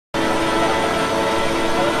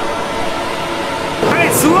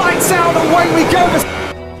It's lights out, away we go.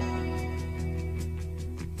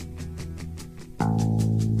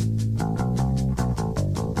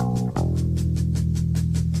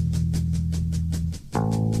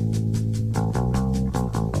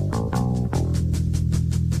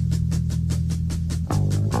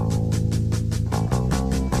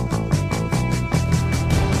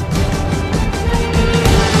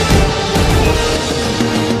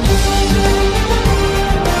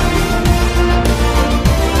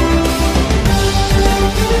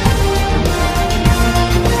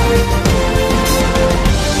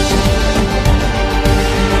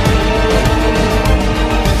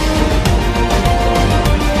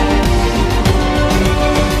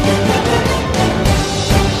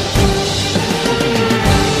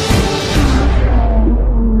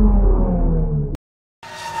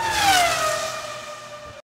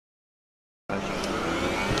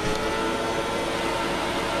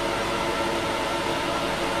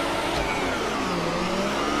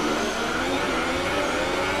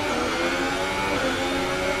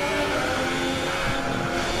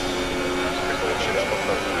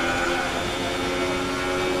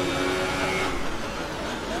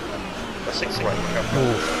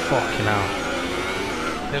 Oh, fucking hell.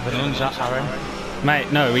 Bit of a lunge that, Aaron. Mate,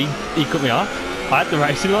 no, he cut me off. I had the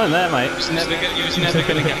racing line there, mate. He was never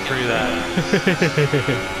going to get through there.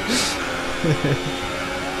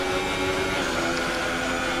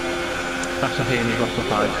 That's a hand, you've lost the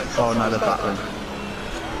fight. Oh no, they're battling.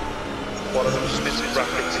 One of them spits it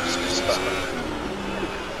rapid, it's just battling.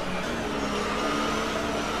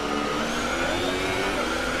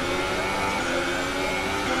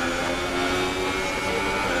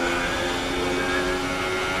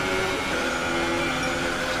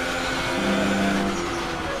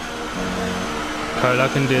 Colo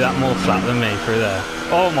can do that more flat than me through there.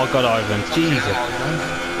 Oh my god, Ivan, Jesus.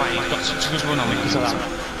 Mate, he's got such a good run on me because of that.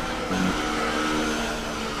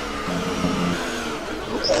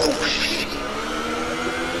 Oh shit!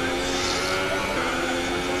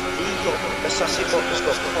 Assassin bot just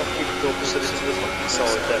got fucking double into the fucking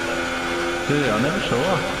side there. Did I never saw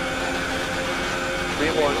her.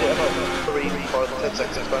 Rewind it about 3, 5, 10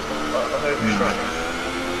 seconds back on the home track.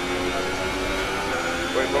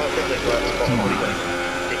 We're right from the ground spot anyway.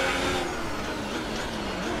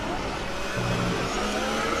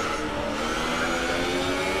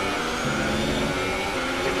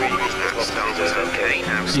 Okay,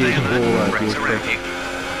 now stay alert. Right around you.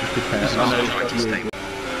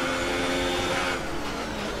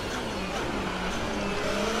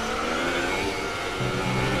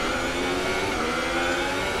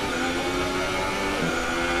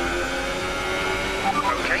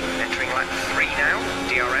 Okay, entering lap 3 now.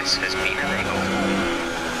 DRS has been enabled.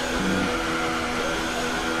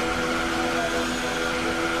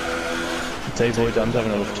 Dave Boyd, I'm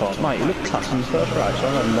having a look top. Mate, you look class in the first race, I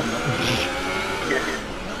remember.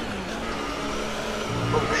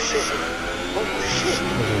 Oh shit! Oh shit!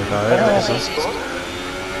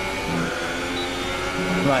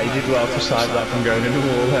 Right, he did well to save that from going in the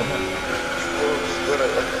wall then. Well,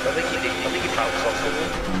 I think he did. I think he bounced off of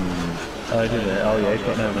it. Oh, did it? Oh yeah, he's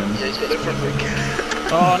got no wins. Yeah, he's got no front wing.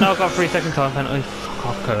 Oh no, I've got a 3-second time penalty. Fuck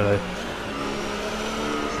off, Colo.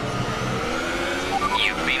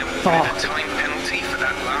 You've been awarded a time penalty for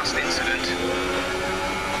that last incident.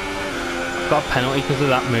 Got a penalty because of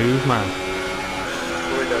that move, man.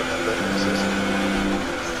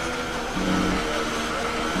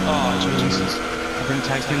 Oh, Jesus. I've been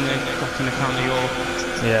taking into account of your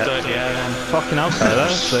dirty air then. Fucking hell, Colo.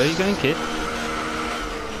 So you're going kid.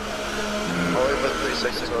 Oh, it went 3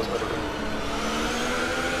 seconds, I was better.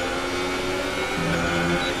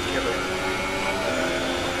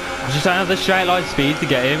 I just don't have the straight line speed to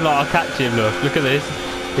get him. Like, I'll catch him, look at this.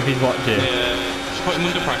 If he's watching. Yeah, just put him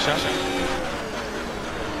under pressure.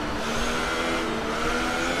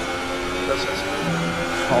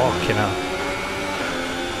 Fucking hell.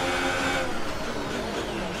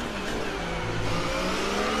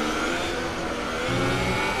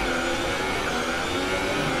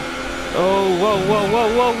 Oh, whoa, whoa, whoa,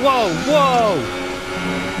 whoa, whoa, whoa!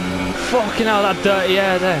 Fucking hell, that dirty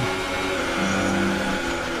air then.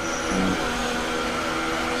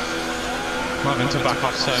 I'm having to back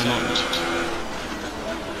off so much.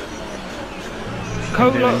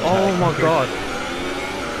 Colo, oh my god.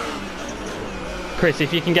 Chris,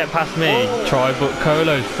 if you can get past me, try, but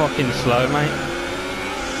Colo's fucking slow, mate.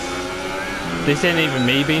 This ain't even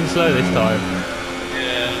me being slow this time.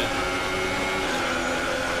 Yeah.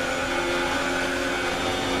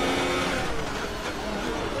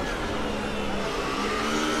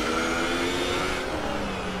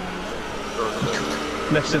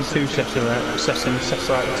 Less than 2 seconds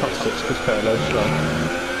separate the top 6 because Furlough's slow.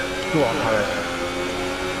 Go on, Harry.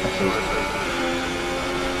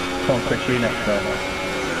 Come on, Chris, you next there.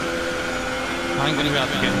 I ain't gonna be able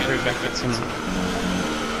to get through Beckett's and...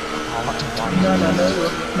 Oh, that's a white.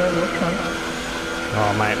 No, look, mate.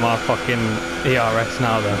 Oh mate, my fucking ERS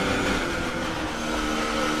now though.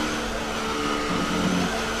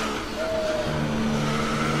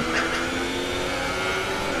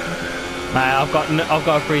 Mate, I've got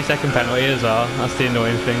a 3-second penalty as well. That's the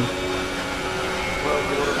annoying thing.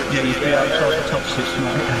 Yeah, you'd be outside the top 6,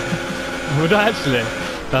 mate. Would I actually?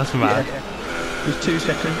 That's mad. Yeah. There's 2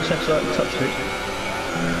 seconds separate the top 6.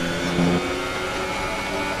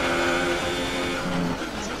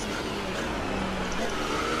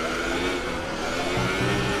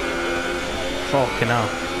 Fucking hell.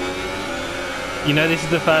 You know, this is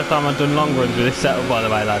the first time I've done long runs with this setup, by the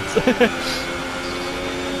way, lads.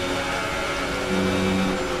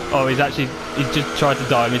 Oh, he's just tried to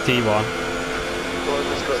die me T1.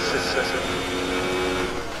 He's got 6 seconds.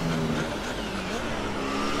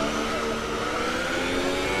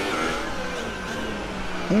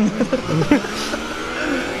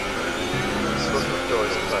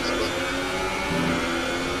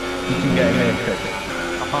 You can get him here, Chris.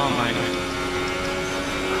 I can't, mate.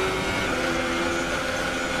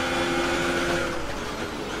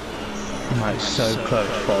 Mate, it's so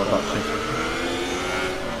close, forward boxing.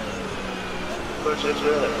 That's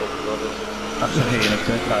a healing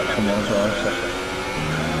to come on as well, so.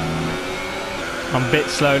 I'm a bit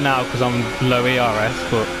slow now because I'm low ERS,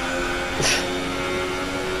 but...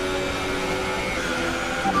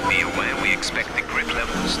 Be aware we expect the grip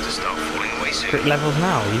levels to start falling away soon. Grip levels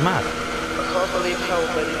now? Are you mad? I can't believe how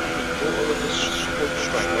many people are in this squad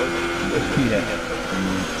straight. Yeah.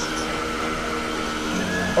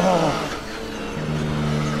 Oh!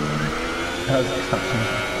 That was exciting.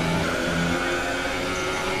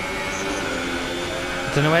 I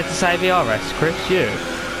don't know where to save ERS, Chris, you?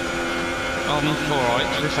 I'm alright,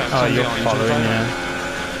 to be fair. Oh, you're following, yeah.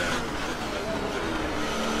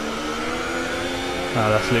 Oh,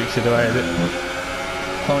 that's Luke's away, is it?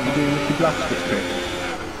 Can't you do Lucky Blast it, Chris?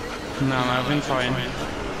 No, I've been trying.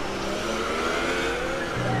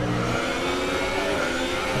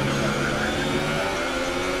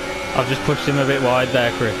 I've just pushed him a bit wide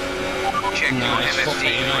there, Chris. Check your Nice. MFD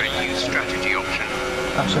for a new strategy option.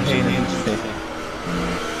 That's a healing into 5th.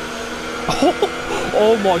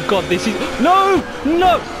 Oh my god, this is... No!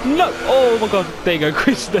 No! No! Oh my god, there you go,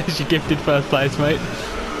 Chris. There's your gifted first place, mate.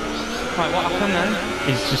 Right, what happened then?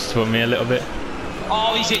 He's just spun me a little bit.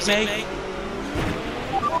 Oh, he's hit me!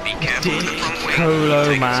 Be careful of the front wing. Colo,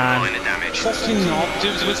 Take some man. minor damage. Fucking not.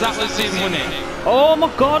 Was that was him, wasn't it? Oh my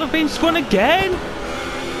god, I've been spun again!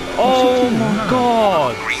 Oh my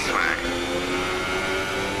god! Green flag.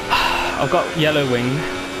 I've got yellow wing.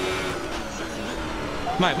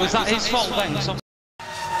 Mate, was that his fault then? 'Cause